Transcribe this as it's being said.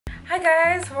Hi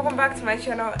guys, welcome back to my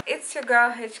channel. It's your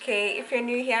girl HK. If you're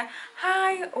new here,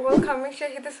 hi, welcome. Make sure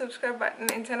you hit the subscribe button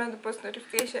and turn on the post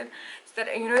notification so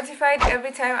that you're notified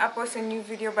every time I post a new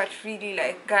video. But really,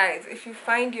 like guys, if you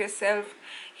find yourself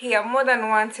here more than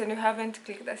once and you haven't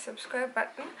clicked the subscribe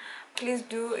button, please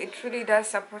do. It really does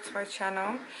support my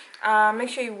channel. Make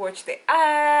sure you watch the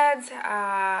ads.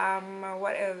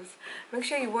 What else? Make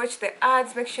sure you watch the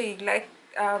ads. Make sure you like.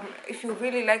 If you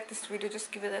really like this video,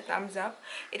 just give it a thumbs up.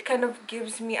 It kind of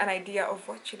gives me an idea of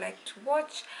what you like to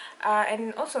watch,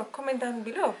 and also comment down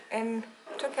below. And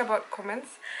talking about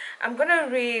comments, I'm gonna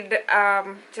read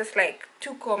just like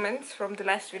 2 comments from the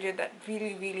last video that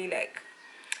really like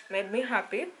made me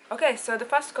happy. Okay, so the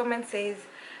first comment says,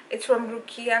 it's from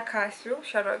Rukia Kasu.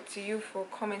 Shout out to you for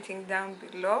commenting down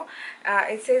below.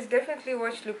 It says, definitely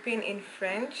watch Lupin in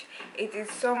French. It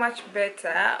is so much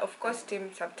better. Of course,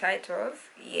 team subtitles.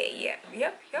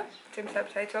 Yep. Team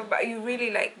subtitle. But you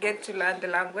really like get to learn the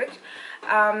language.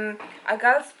 A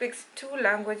girl speaks 2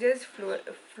 languages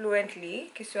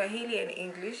fluently, Kiswahili and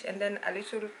English, and then a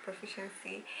little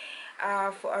proficiency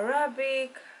for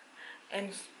Arabic and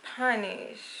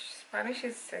Spanish. Spanish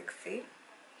is sexy.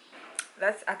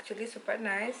 That's actually super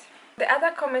nice. The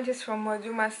other comment is from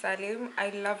Wajuma Salim. I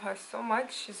love her so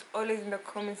much. She's always in the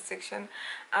comment section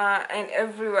and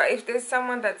everywhere. If there's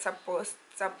someone that supports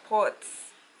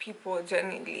people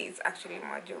genuinely, it's actually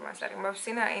Wajuma Salim. I've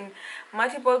seen her in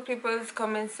multiple people's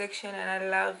comment section and I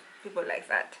love people like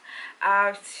that.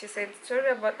 She said, sorry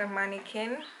about the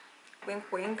mannequin.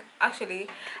 Wink wink. Actually,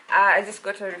 I just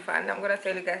got a refund. I'm gonna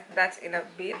tell you guys that in a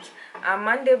bit.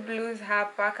 Monday blues,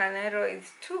 Hapa Canero is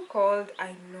too cold.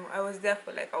 I know. I was there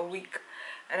for like a week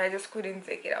and I just couldn't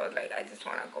take it. I was like, I just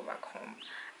want to go back home.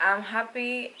 I'm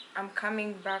happy I'm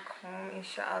coming back home,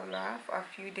 inshallah, for a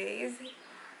few days.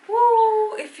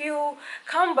 Woo! If you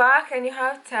come back and you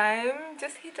have time,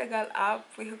 just hit a girl up.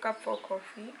 We hook up for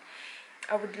coffee.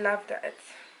 I would love that.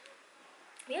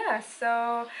 Yeah,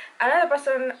 so another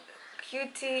person,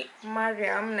 Cutie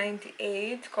Mariam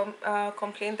 98,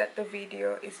 complained that the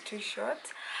video is too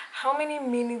short. How many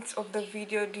minutes of the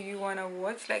video do you want to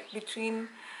watch? Like between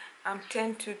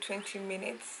 10 to 20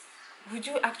 minutes. Would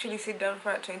you actually sit down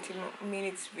for a 20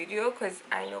 minutes video? Because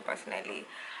I know personally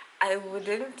I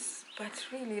wouldn't. But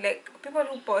really, like people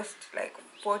who post like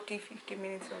 40-50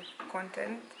 minutes of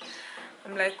content,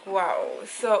 I'm like, wow.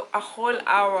 So a whole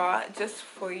hour just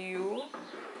for you.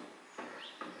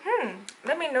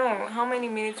 Let me know how many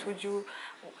minutes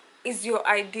is your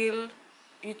ideal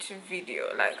YouTube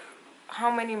video. Like how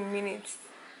many minutes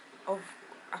of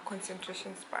a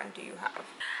concentration span do you have?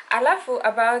 I laugh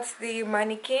about the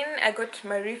mannequin. I got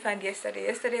my refund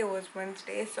yesterday was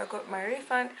Wednesday, so I got my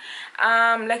refund.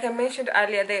 Like I mentioned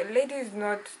earlier, the lady is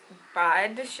not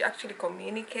bad. She actually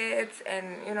communicates,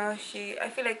 and you know, I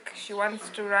feel like she wants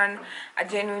to run a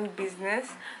genuine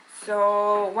business.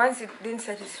 So once it didn't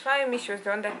satisfy me, she was the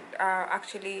one that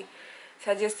actually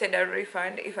suggested a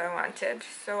refund if I wanted,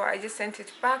 so I just sent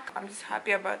it back. I'm just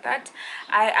happy about that.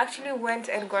 I actually went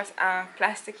and got a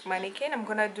plastic mannequin. I'm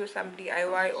gonna do some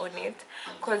DIY on it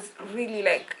because really,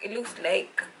 like, it looks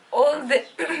like all the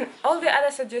all the other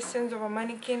suggestions of a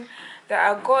mannequin that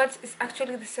I got is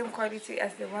actually the same quality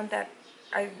as the one that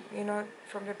I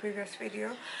from the previous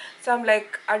video. So I'm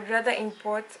like, I'd rather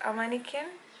import a mannequin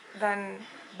than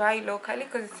buy locally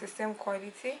because it's the same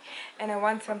quality and I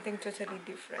want something totally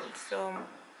different. So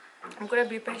I'm gonna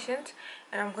be patient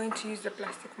and I'm going to use the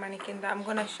plastic mannequin that I'm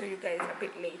gonna show you guys a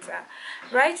bit later.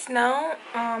 Right now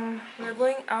we're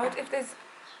going out. If there's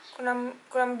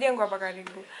mjengo hapa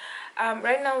karibu.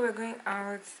 Right now we're going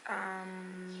out.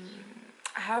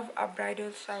 I have a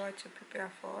bridal shower to prepare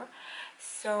for,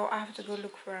 so I have to go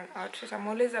look for an outfit. I'm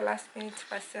always a last minute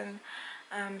person,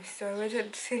 so I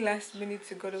waited till last minute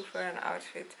to go look for an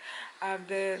outfit.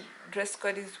 The dress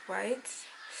code is white,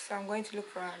 so I'm going to look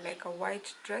for like a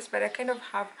white dress, but I kind of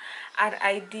have an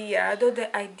idea, though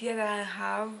the idea that I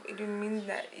have, it will mean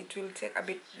that it will take a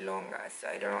bit longer, so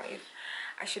I don't know if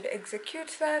I should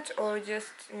execute that or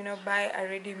just buy a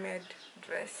ready-made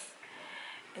dress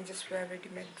and just wear a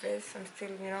ready-made dress. I'm still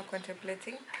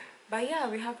contemplating, but yeah,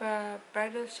 we have a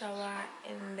bridal shower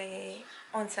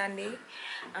on Sunday.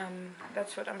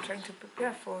 That's what I'm trying to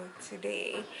prepare for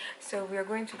today. So we are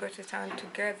going to go to town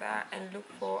together and look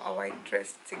for a white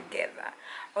dress together.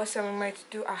 Also, we might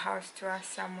do a house tour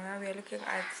somewhere. We are looking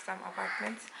at some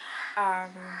apartments,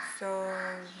 so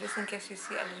just in case you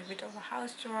see a little bit of a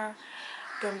house tour,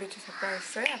 don't be too surprised.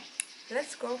 So yeah,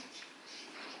 let's go.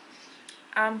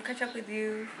 Catch up with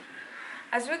you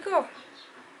as we go.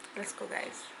 Let's go,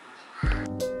 guys.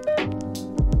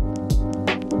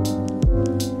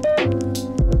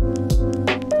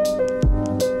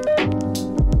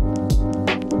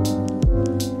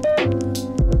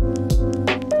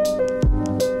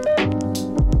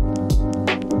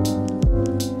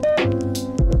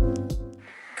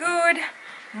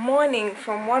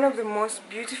 from one of the most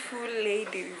beautiful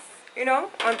ladies, you know,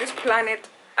 on this planet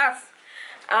Earth.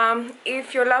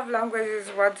 If your love language is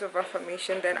words of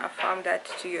affirmation, then affirm that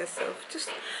to yourself. Just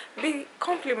be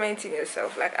complimenting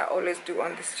yourself like I always do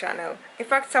on this channel. In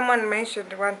fact, someone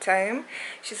mentioned one time,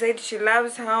 she said she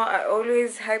loves how I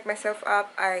always hype myself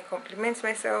up, I compliment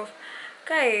myself.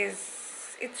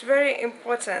 Guys, it's very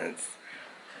important.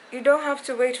 You don't have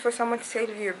to wait for someone to tell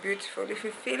you you're beautiful. If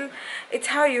you feel, it's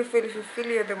how you feel. If you feel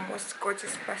you're the most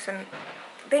gorgeous person,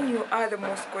 then you are the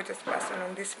most gorgeous person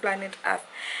on this planet Earth.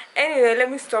 Anyway, let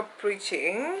me stop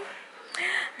preaching.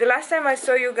 The last time I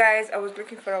saw you guys, I was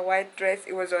looking for a white dress.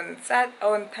 It was on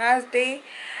Thursday.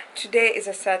 Today is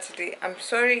a Saturday. I'm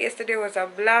sorry, yesterday was a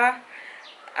blur.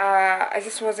 I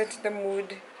just wasn't in the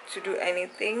mood to do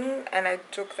anything, and I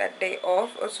took that day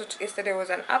off. Also, yesterday was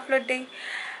an upload day,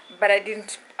 but I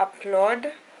didn't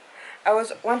upload. I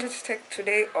wanted to take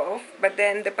today off, but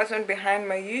then the person behind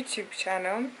my YouTube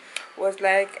channel was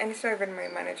like, and it's not even my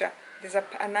manager, there's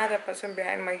another person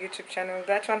behind my YouTube channel.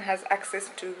 That one has access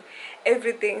to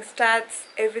everything, stats,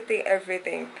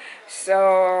 everything.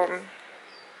 So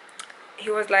he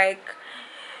was like,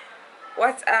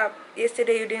 what's up,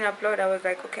 yesterday you didn't upload? I was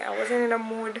like, okay, I wasn't in a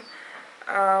mood.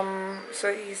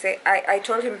 So he said, I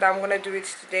told him that I'm gonna do it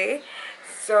today.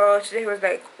 So today he was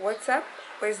like, what's up,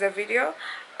 where's the video?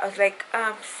 I was like,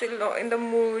 I'm still not in the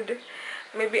mood,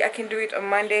 maybe I can do it on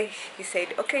Monday. He said,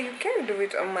 okay, you can do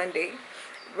it on Monday,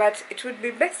 but it would be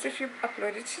best if you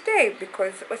upload it today,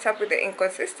 because what's up with the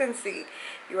inconsistency?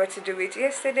 You were to do it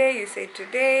yesterday, you said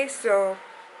today, so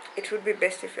it would be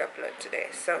best if you upload today.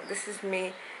 So this is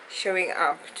me showing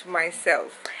up to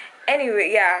myself.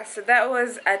 Anyway, yeah, so that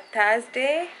was a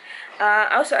Thursday.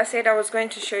 Also, I said I was going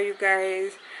to show you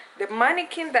guys the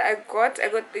mannequin that I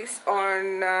got this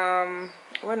on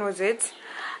when was it?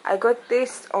 I got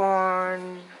this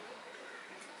on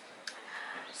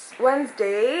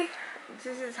Wednesday.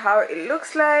 This is how it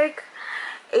looks like.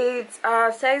 It's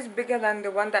a size bigger than the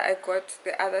one that I got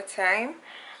the other time.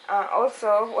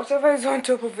 Also, whatever is on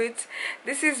top of it,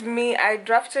 this is me. I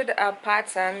drafted a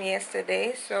pattern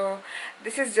yesterday, so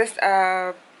this is just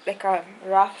like a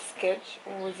rough sketch.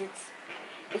 Or was it?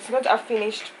 It's not a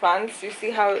finished pants. You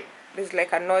see how there's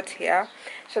like a knot here,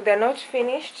 so they're not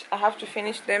finished. I have to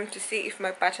finish them to see if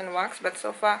my pattern works, but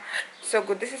so far so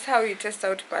good. This is how you test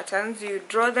out patterns. You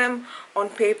draw them on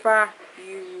paper,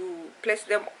 you place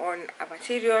them on a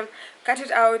material, cut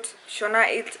it out, shona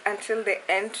it until the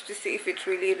end to see if it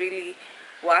really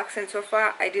works, and so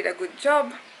far I did a good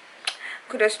job.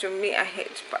 Kudos to me. I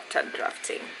hate pattern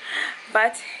drafting,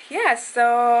 but yeah,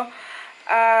 so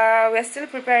we're still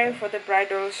preparing for the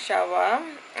bridal shower.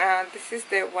 This is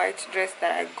the white dress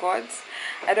that I got.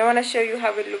 I don't want to show you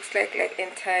how it looks like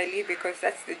entirely, because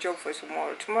that's the job for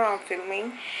tomorrow. Tomorrow I'm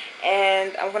filming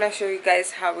and I'm gonna show you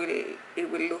guys how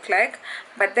it will look like.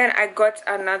 But then I got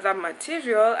another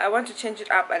material. I want to change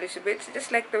it up a little bit,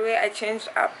 just like the way I changed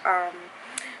up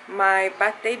my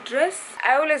birthday dress.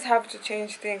 I always have to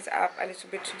change things up a little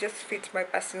bit to just fit my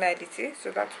personality,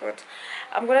 so that's what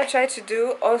I'm gonna try to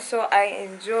do. Also, I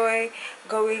enjoy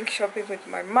going shopping with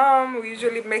my mom. We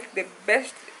usually make the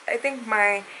best. I think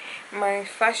my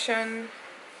fashion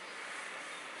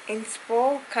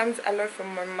inspo comes a lot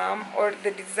from my mom, or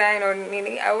the design, or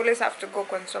meaning I always have to go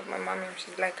consult my mom, and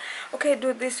she's like, okay,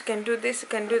 do this, you can do this, you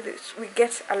can do this. We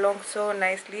get along so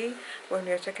nicely when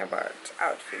we're talking about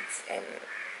outfits. And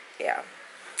yeah,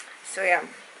 so yeah,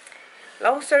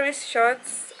 long story short,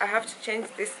 I have to change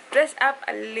this dress up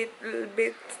a little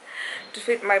bit to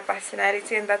fit my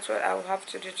personality, and that's what I will have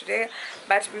to do today.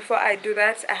 But before I do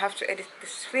that, I have to edit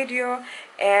this video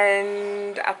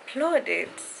and upload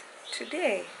it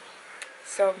today.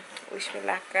 So wish me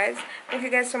luck, guys. Thank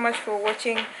you guys so much for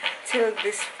watching till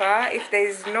this far. If there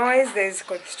is noise, there is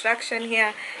construction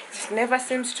here. It just never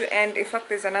seems to end. In fact,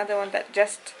 there's another one that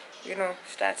just, you know,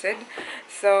 started,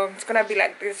 so it's gonna be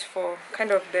like this for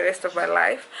kind of the rest of my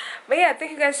life. But yeah,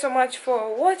 thank you guys so much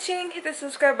for watching. Hit the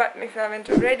subscribe button if you haven't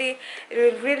already.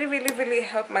 It will really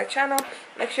help my channel.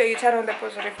 Make sure you turn on the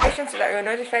post notification so that you're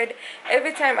notified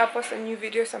every time I post a new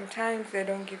video. Sometimes they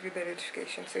don't give you the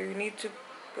notification, so you need to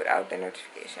put out the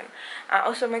notification.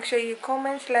 Also, make sure you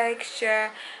comment, like, share,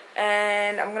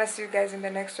 and I'm gonna see you guys in the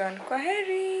next one.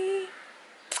 Kwaheri.